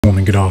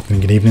Morning, good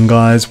afternoon, good evening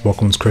guys,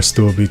 welcome to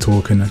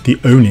ChrisStillBeTalkin, the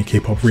only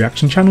K-pop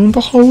reaction channel in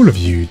the whole of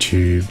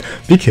YouTube,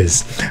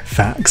 because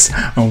facts,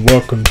 and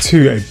welcome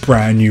to a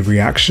brand new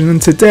reaction. And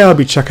today I'll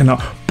be checking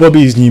out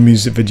Bobby's new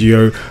music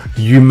video,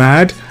 You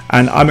Mad,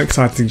 and I'm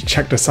excited to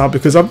check this out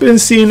because I've been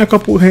seeing a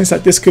couple of hints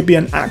that this could be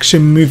an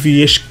action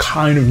movie-ish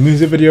kind of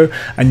music video,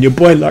 and your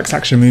boy likes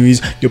action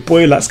movies, your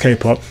boy likes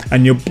K-pop,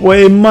 and your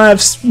boy might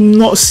have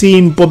not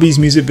seen Bobby's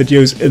music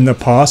videos in the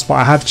past, but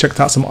I have checked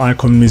out some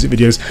Icon music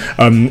videos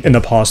in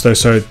the past though,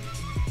 so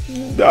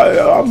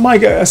I might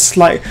get a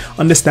slight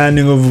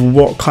understanding of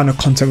what kind of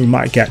content we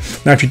might get.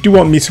 Now, if you do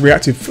want me to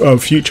react to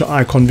future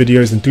Icon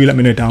videos, then do let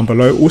me know down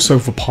below. Also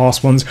for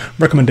past ones,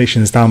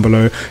 recommendations down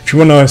below. If you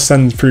want to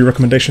send free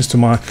recommendations to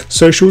my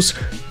socials,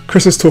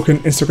 ChrisStillBeTalkin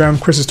Instagram,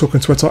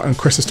 ChrisStillBeTalkin Twitter, and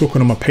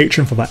ChrisStillBeTalkin on my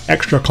Patreon for that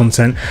extra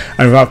content.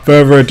 And without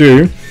further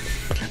ado,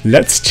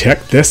 let's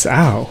check this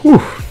out.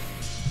 Whew.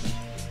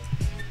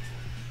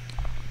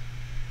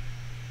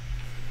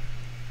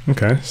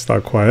 Okay,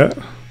 start quiet.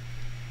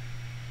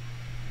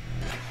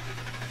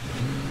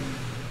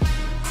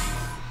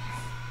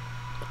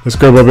 Let's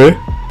go, Bobby.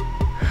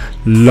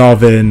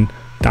 Loving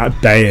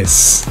that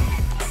bass.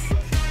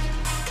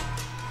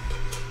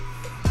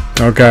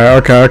 Okay.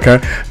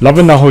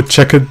 Loving that whole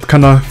checkered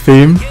kind of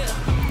theme.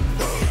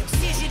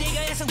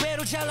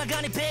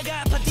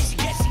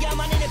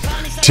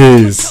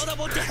 Jeez.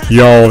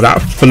 Yo,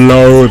 that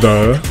flow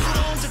though.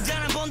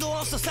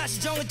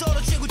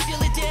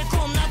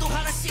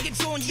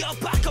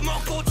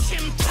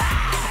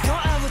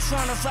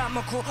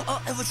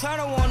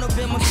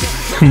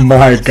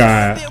 My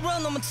God.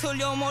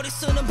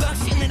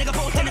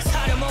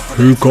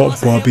 Who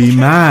got Bobby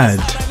mad?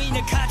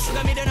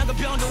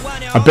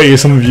 I bet you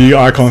some of you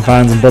Icon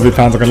fans and Bobby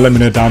fans are gonna let me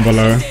know down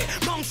below.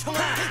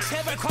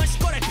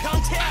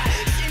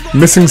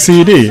 Missing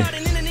CD?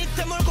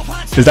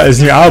 Is that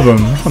his new album?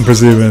 I'm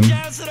presuming.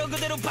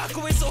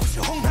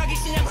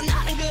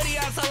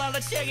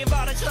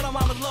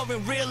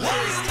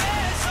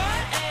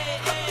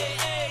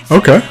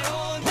 Okay.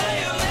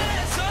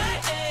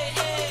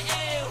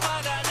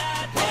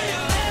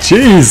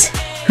 Jeez,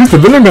 who's the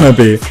villain gonna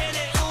be?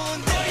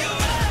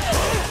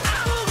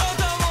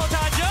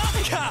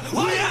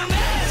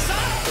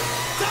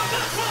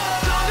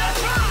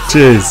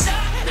 Jeez.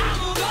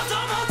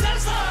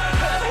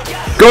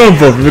 Go on,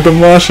 Bobby, with the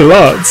martial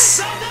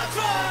arts.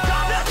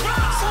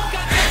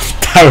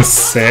 That was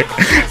sick.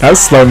 That was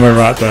slow-mo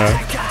right there.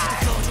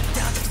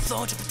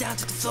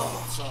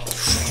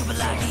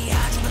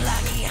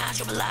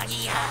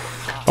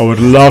 I would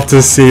love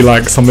to see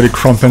like somebody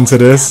crump into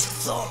this.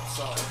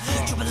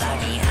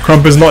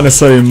 Crump is not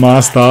necessarily my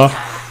style,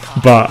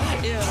 but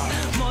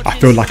I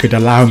feel like it'd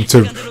allow him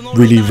to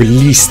really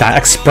release that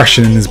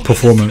expression in his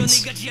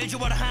performance.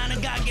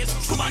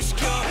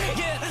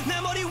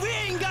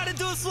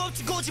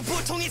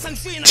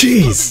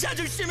 Jeez!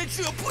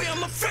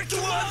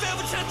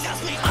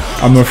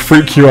 I'm gonna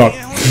freak you up.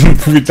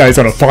 He's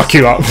gonna fuck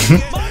you up.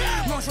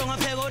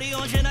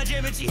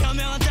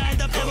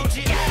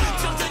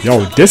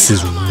 Yo, this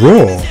is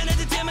raw.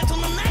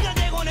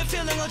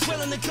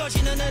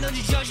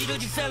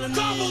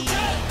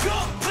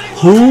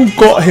 Who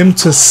got him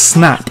to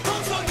snap?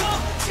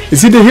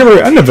 Is he the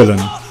hero and the villain?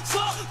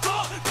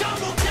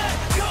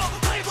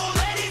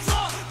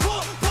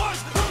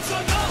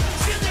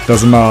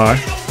 Doesn't matter,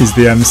 he's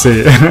the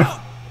MC.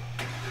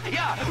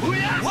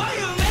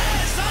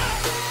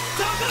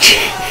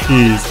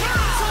 Jeez.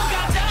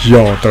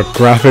 Yo, the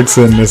graphics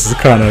in this is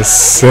kind of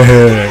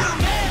sick.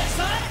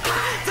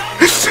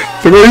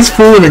 The way he's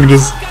falling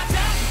just...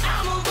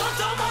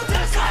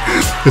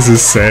 This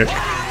is sick.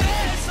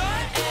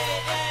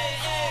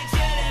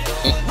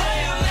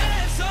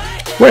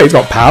 Wait, he's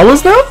got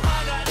powers now?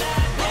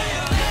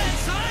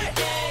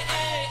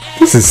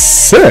 This is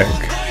sick.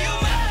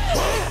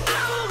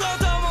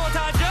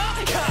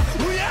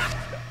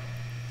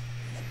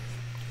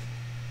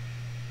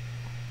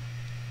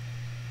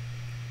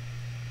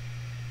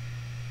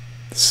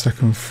 The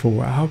second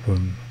full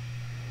album.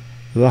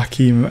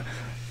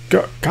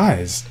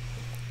 Guys.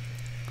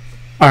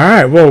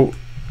 Alright, well,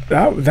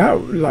 I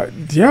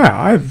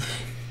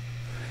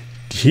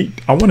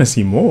want to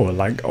see more.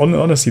 Like,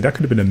 honestly, that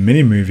could have been a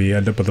mini movie,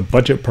 but the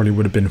budget probably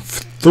would have been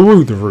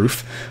through the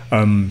roof.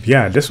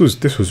 Yeah, this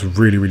was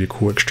really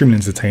cool, extremely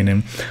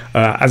entertaining.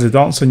 As a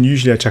dancer,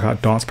 usually I check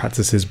out dance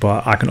practices,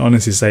 but I can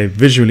honestly say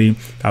visually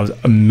that was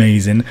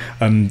amazing.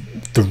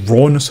 The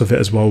rawness of it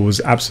as well was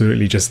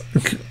absolutely just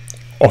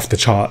off the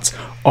charts.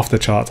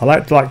 I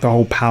like the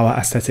whole power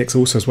aesthetics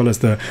also, as well as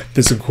the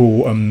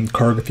physical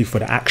choreography for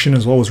the action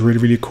as well was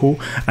really cool,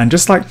 and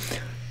just like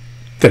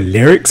the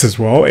lyrics as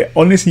well. It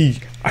honestly,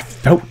 I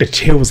felt the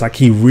chills, like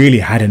he really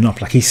had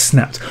enough, like he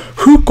snapped.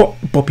 Who got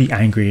Bobby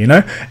angry, you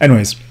know?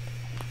 Anyways,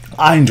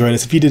 I enjoyed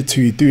this. If you did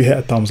too, do hit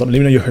a thumbs up. Let me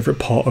know your favorite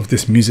part of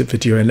this music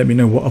video, and let me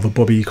know what other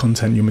Bobby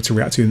content you want me to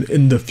react to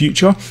in the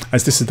future,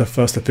 as this is the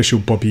first official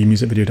Bobby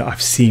music video that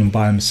I've seen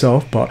by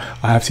himself, but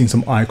I have seen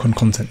some icon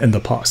content in the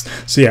past.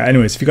 So yeah,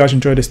 anyways, if you guys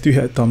enjoyed this, do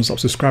hit a thumbs up,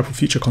 subscribe for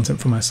future content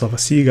for myself. I'll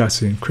see you guys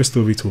soon.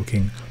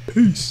 ChrisStillBeTalkin.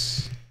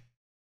 Peace.